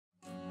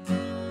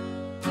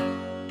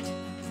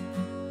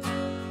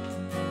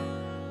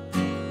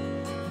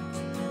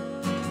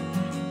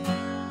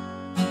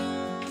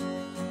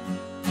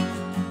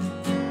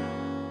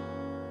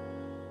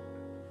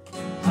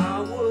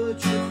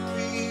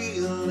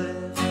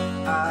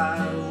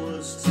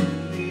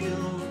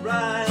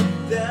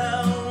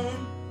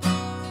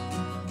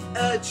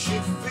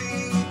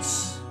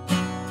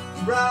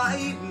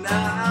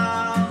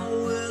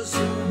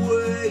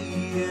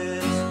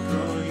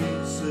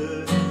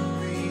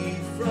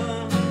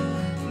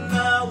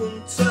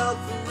won't tell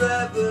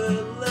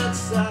forever.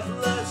 Let's have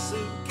less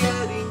of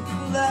getting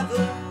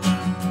clever.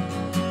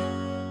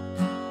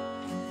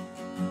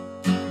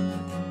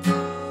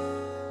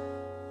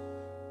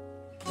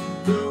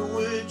 Who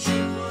would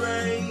you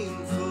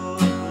blame for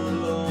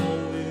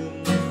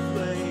blowing the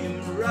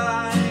flame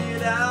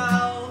right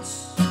out?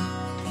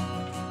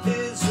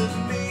 Is it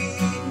me?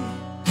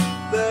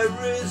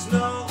 There is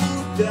no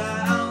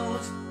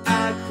doubt.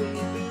 I can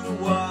do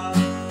what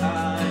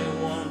I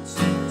want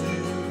to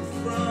do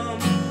from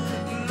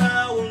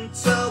now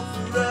until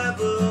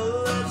forever.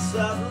 Let's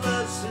have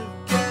less of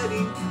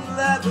getting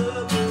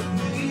clever with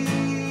me.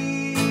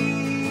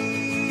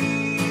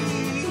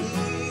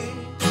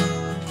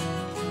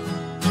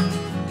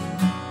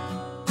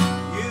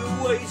 You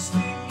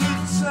wasting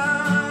your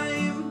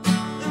time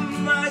and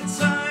my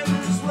time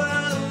as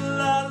well.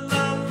 La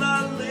la la,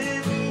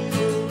 living a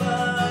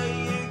lie.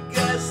 You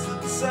guess the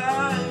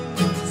time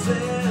will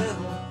tell.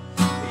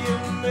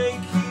 You're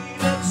making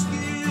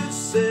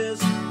excuses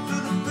for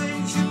the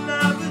things you've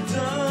never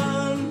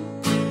done.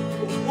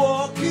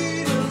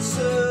 Walking in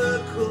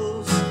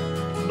circles,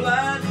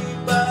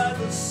 blinded by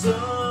the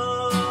sun.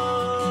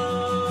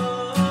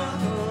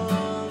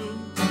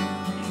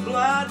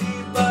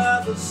 Blinded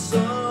by the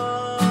sun.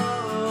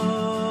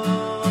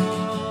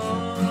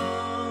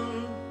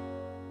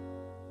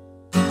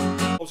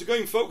 How's it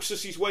going, folks?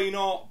 This is Wayne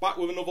Art, back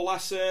with another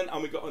lesson,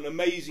 and we've got an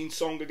amazing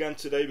song again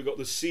today. We've got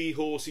the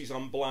Seahorses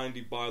and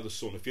Blinded by the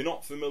Sun. If you're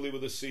not familiar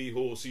with the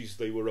Seahorses,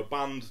 they were a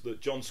band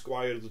that John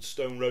Squire of the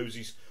Stone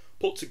Roses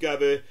put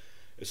together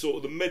in sort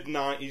of the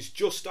mid-90s,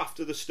 just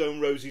after the Stone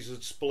Roses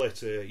had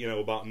split, you know,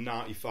 about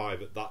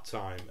 95 at that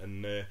time.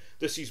 And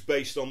this is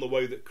based on the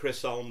way that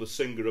Chris Allen, the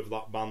singer of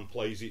that band,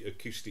 plays it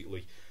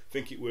acoustically. I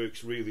think it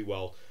works really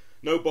well.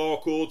 No bar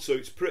chords, so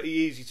it's pretty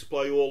easy to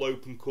play all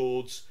open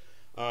chords.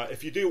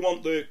 If you do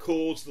want the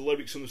chords, the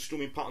lyrics and the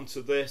strumming pattern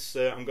to this,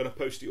 I'm going to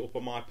post it up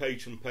on my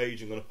Patreon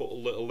page. I'm going to put a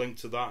little link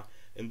to that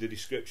in the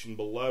description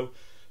below.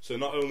 So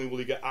not only will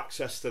you get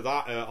access to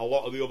that, a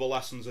lot of the other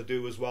lessons I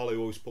do as well, I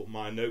always put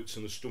my notes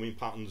and the strumming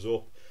patterns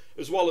up,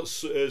 as well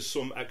as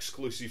some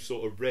exclusive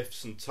sort of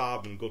riffs and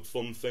tab and good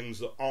fun things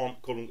that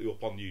aren't currently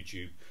up on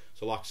YouTube.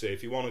 So like I say,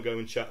 if you want to go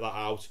and check that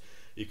out,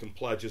 you can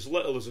pledge as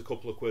little as a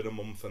couple of quid a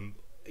month, and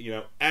you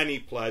know, any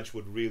pledge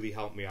would really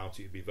help me out.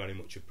 It'd be very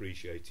much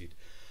appreciated.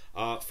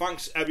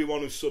 Thanks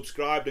everyone who's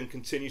subscribed and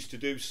continues to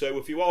do so.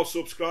 If you are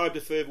subscribed,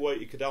 a further way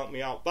you could help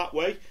me out that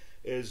way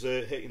is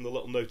hitting the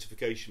little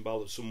notification bell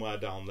that's somewhere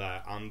down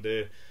there. And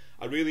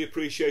I really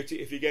appreciate it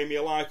if you gave me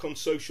a like on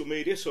social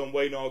media. So I'm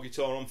Wayne Art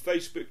Guitar on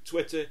Facebook,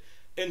 Twitter,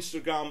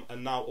 Instagram,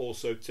 and now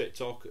also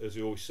TikTok, as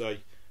you always say,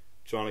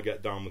 trying to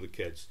get down with the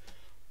kids.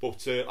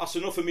 But that's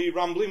enough of me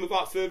rambling.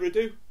 Without further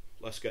ado,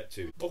 let's get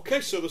to it.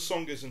 Okay, so the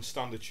song is in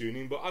standard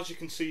tuning, but as you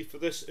can see, for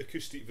this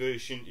acoustic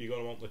version, you're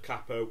going to want the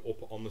capo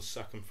up on the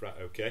 2nd fret,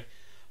 okay?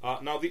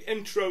 Now, the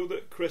intro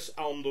that Chris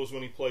Allen does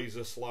when he plays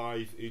this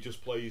live, he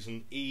just plays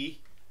an E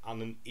and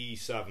an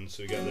E7,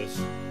 so you get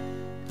this.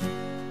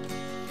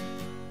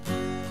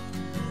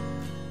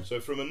 So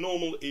from a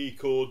normal E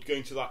chord,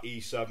 going to that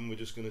E7, we're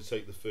just going to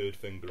take the 3rd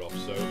finger off,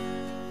 so...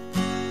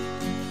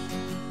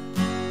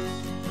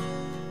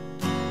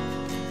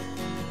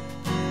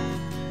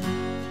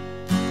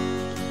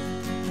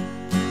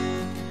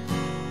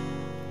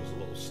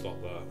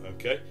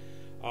 Okay.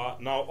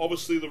 Now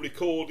obviously the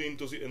recording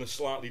does it in a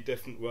slightly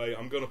different way.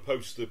 I'm going to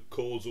post the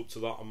chords up to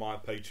that on my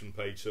Patreon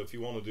page, so if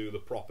you want to do the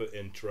proper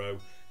intro,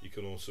 you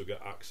can also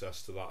get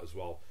access to that as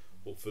well.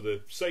 But for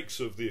the sakes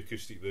of the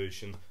acoustic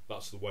version,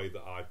 that's the way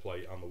that I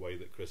play and the way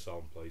that Chris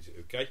Allen plays it,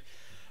 okay?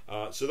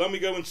 So then we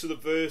go into the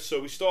verse. So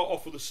we start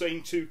off with the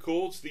same 2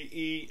 chords, the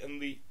E and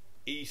the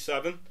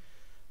E7.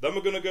 Then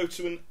we're going to go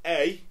to an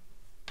A,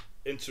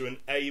 into an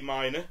A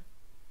minor,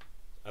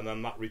 and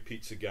then that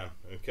repeats again,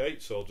 okay?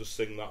 So I'll just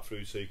sing that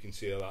through so you can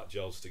see how that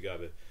gels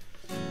together.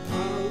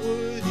 How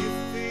would you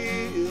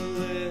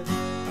feel if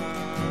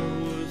I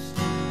was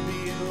to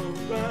feel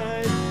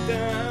right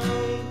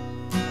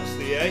down? That's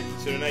the A,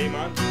 to an A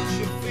minor. At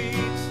your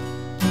feet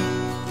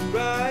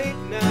right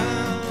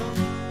now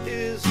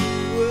is the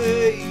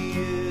way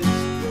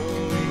it's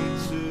going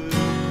to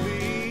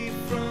be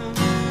from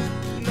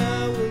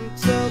now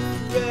until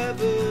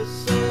forever.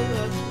 So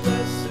much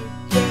less of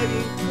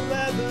getting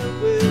clever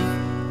with.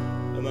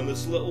 And then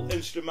this little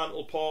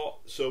instrumental part,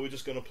 so we're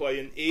just going to play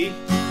an E.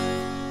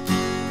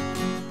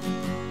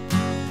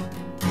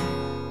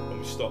 And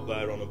we stop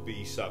there on a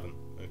B7,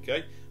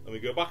 okay? And we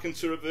go back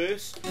into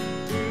reverse. Who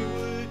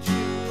would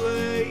you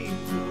aim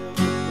for,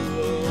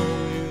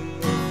 blowing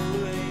the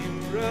flame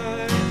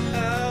right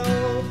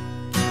out?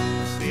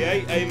 That's the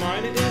A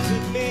minor. Is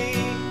it me?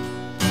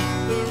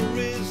 There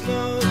is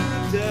no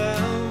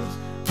doubt.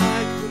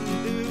 I can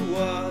do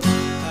what I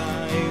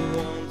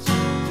want to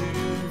do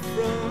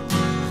from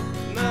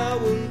now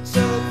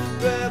until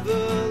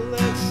forever.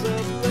 Let's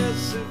have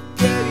less of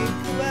getting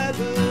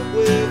clever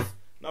with.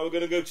 Now we're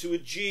going to go to a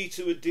G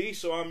to a D,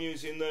 so I'm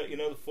using the, you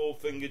know, the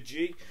 4-finger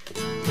G.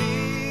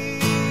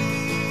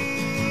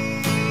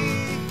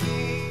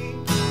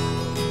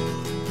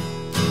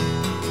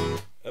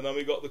 And then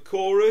we got the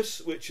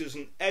chorus, which is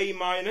an A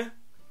minor,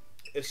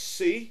 a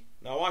C.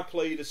 Now I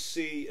played a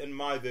C in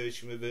my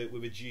version with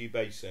a G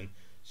bass in. It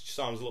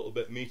sounds a little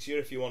bit meatier.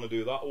 If you want to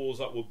do that, all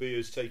that would be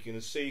is taking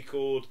a C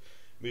chord,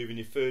 moving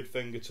your third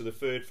finger to the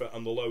third fret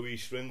on the low E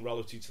string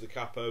relative to the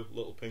capo,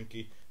 little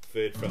pinky,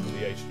 third fret on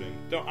the A string.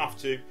 Don't have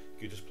to, you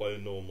can just play a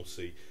normal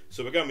C.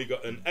 So again, we've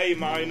got an A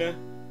minor,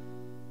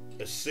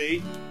 a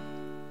C,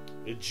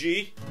 a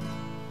G,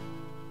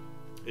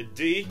 a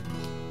D.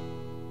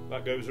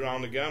 That goes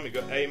around again. We've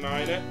got A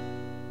minor,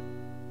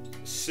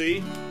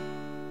 C,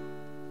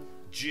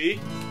 G,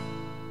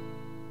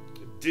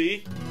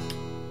 D.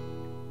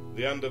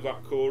 The end of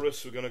that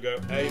chorus, we're going to go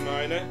A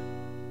minor,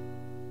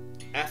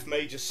 F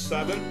major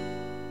 7,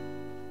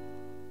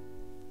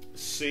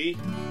 C,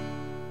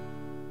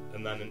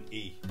 and then an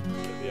E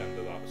at the end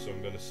of that. So I'm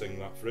going to sing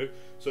that through.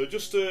 So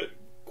just to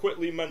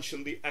quickly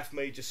mention the F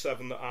major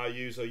 7 that I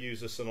use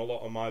this in a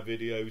lot of my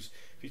videos.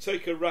 If you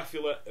take a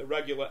regular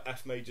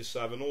F major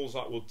 7, all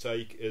that would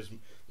take is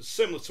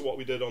similar to what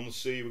we did on the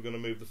C. We're going to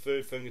move the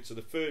third finger to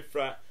the third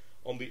fret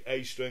on the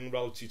A string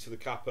relative to the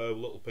capo,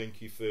 little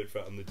pinky, third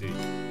fret on the D.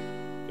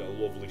 Got a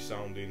lovely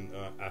sounding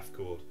F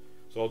chord.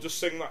 So I'll just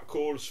sing that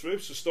chorus through.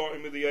 So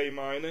starting with the A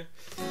minor.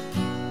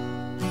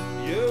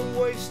 You're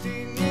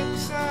wasting your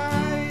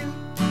time,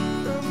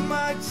 and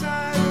my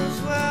time as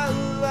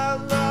well.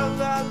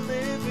 I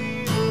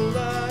living a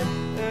lie.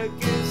 I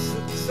guess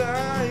the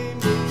time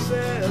will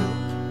tell.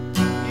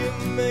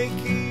 You're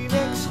making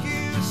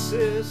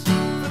excuses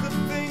for the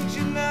things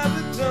you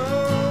never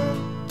done.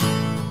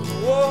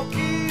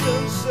 Walking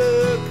in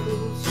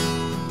circles,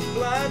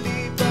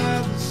 blinded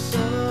by the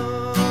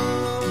sun.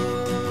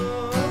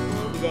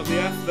 We got the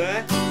F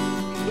there.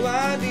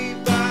 Blinded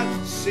by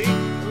the sea.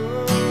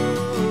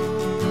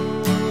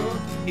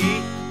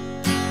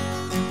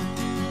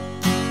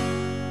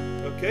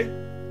 Okay,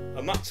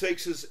 and that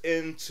takes us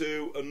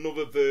into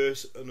another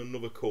verse and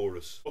another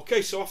chorus.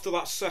 Okay, so after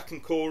that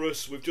second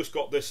chorus, we've just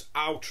got this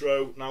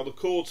outro. Now the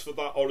chords for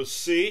that are a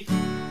C,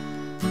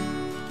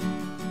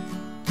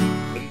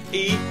 an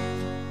E,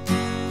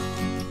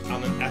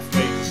 and an F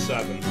major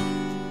 7.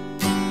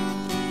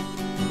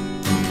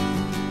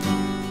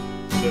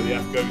 So the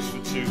F goes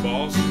for 2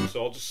 bars.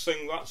 So I'll just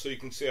sing that so you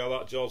can see how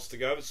that jolts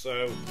together.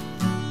 So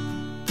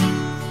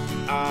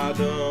I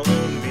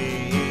don't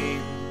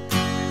mean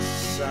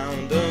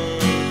sound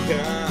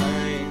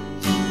unkind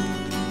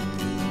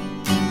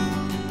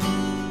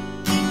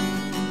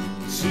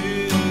to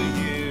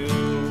you.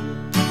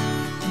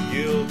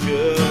 You'll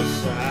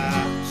just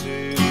have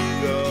to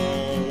go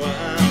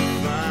and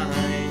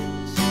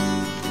find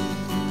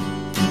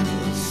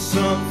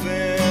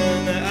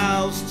something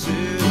else to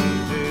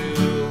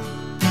do,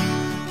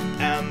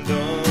 and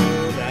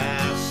don't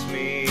ask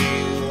me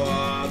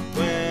what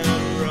went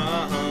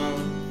wrong.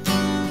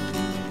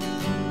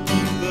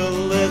 The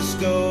list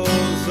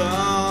goes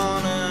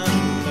on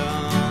and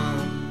on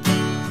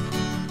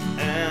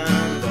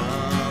and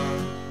on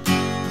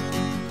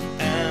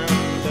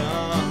and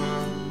on.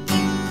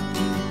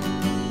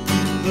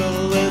 The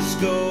list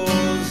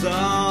goes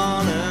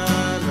on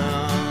and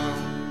on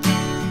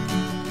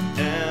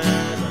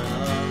and on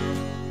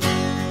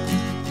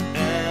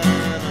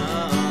and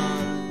on.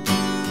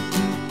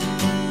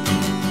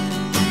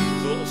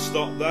 so it'll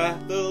stop there.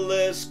 The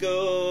list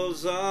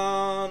goes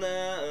on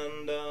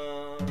and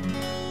on.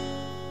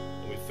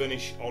 We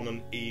finish on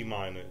an E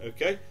minor.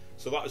 Okay,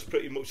 so that is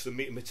pretty much the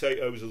meat and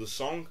potatoes of the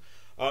song.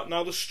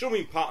 Now the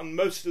strumming pattern,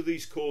 most of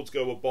these chords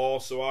go a bar,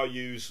 so I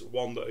use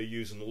one that I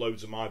use in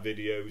loads of my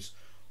videos.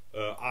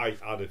 I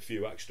add a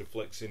few extra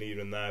flicks in here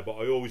and there, but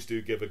I always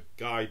do give a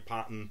guide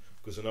pattern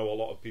because I know a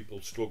lot of people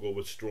struggle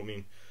with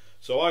strumming.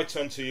 So I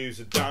tend to use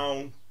a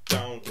down,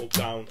 down, up,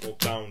 down, up,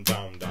 down,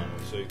 down, down.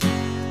 See?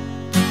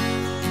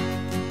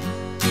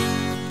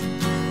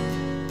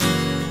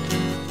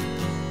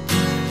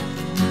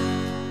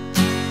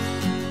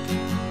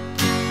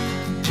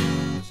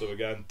 So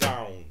again,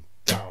 down,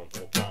 down,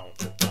 up, down,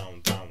 up,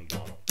 down, down,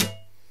 down.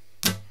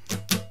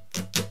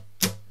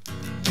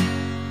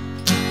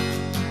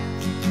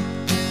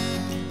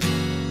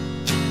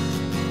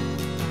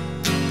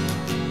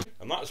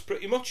 And that is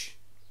pretty much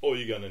all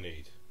you're going to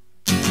need.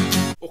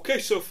 Okay,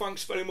 so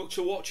thanks very much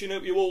for watching.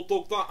 Hope you all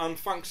dug that, and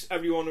thanks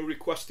everyone who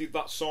requested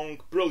that song.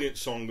 Brilliant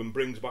song and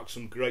brings back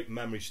some great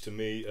memories to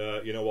me.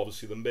 You know,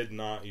 obviously the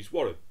mid-90s.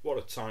 What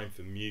a time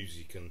for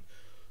music and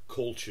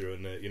culture,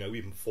 and you know,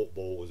 even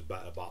football was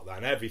better back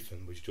then.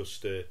 Everything was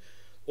just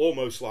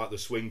almost like the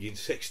swinging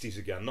 60s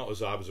again. Not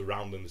as I was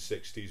around in the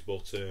 60s,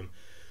 but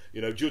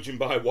you know, judging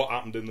by what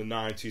happened in the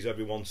 90s,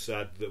 everyone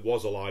said that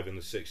was alive in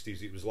the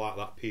 60s, it was like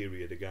that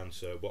period again.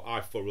 So, but I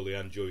thoroughly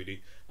enjoyed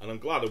it, and I'm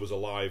glad I was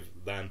alive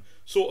then,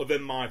 sort of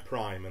in my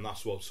prime, and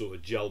that's what sort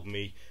of gelled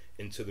me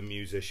into the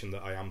musician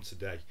that I am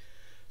today.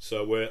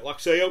 So, like I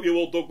say, I hope you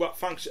all dug that.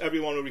 Thanks to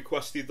everyone who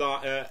requested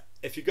that.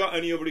 If you got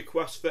any other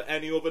requests for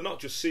any other, not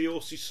just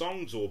Seahorses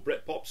songs or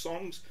Britpop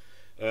songs,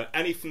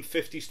 Anything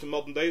 50s to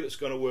modern day that's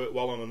going to work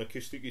well on an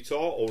acoustic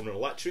guitar or an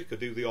electric. I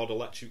do the odd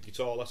electric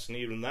guitar lesson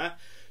here and there.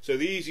 So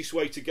the easiest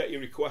way to get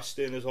your request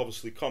in is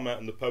obviously comment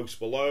in the post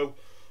below,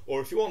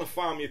 or if you want to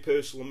find me a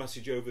personal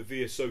message over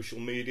via social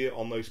media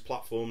on those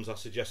platforms I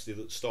suggested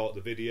at the start of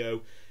the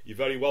video, you're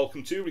very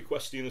welcome to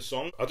requesting a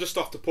song. I just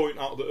have to point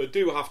out that I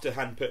do have to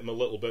handpick them a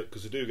little bit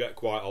because I do get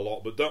quite a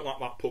lot, but don't let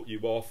that put you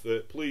off.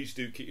 Please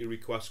do keep your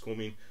requests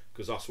coming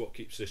because that's what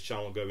keeps this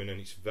channel going, and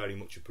it's very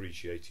much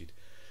appreciated.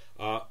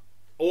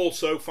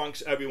 Also, thanks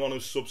to everyone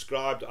who's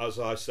subscribed. As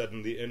I said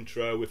in the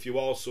intro, if you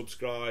are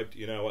subscribed,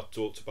 you know, I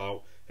talked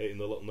about hitting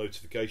the little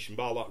notification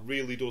bell. That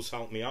really does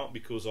help me out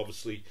because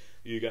obviously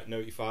you get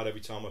notified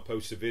every time I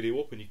post a video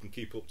up and you can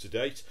keep up to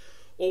date.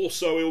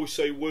 Also, I always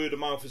say word of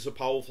mouth is a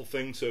powerful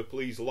thing, so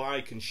please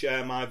like and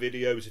share my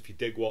videos if you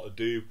dig what I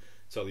do.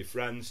 Tell your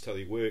friends, tell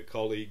your work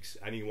colleagues,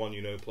 anyone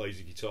you know plays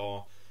a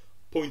guitar.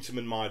 Point them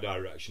in my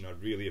direction.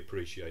 I'd really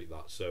appreciate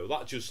that. So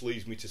that just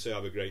leaves me to say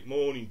have a great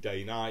morning,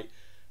 day, night,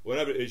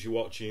 whenever it is you're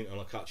watching, and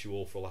I'll catch you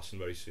all for a lesson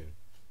very soon.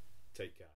 Take care.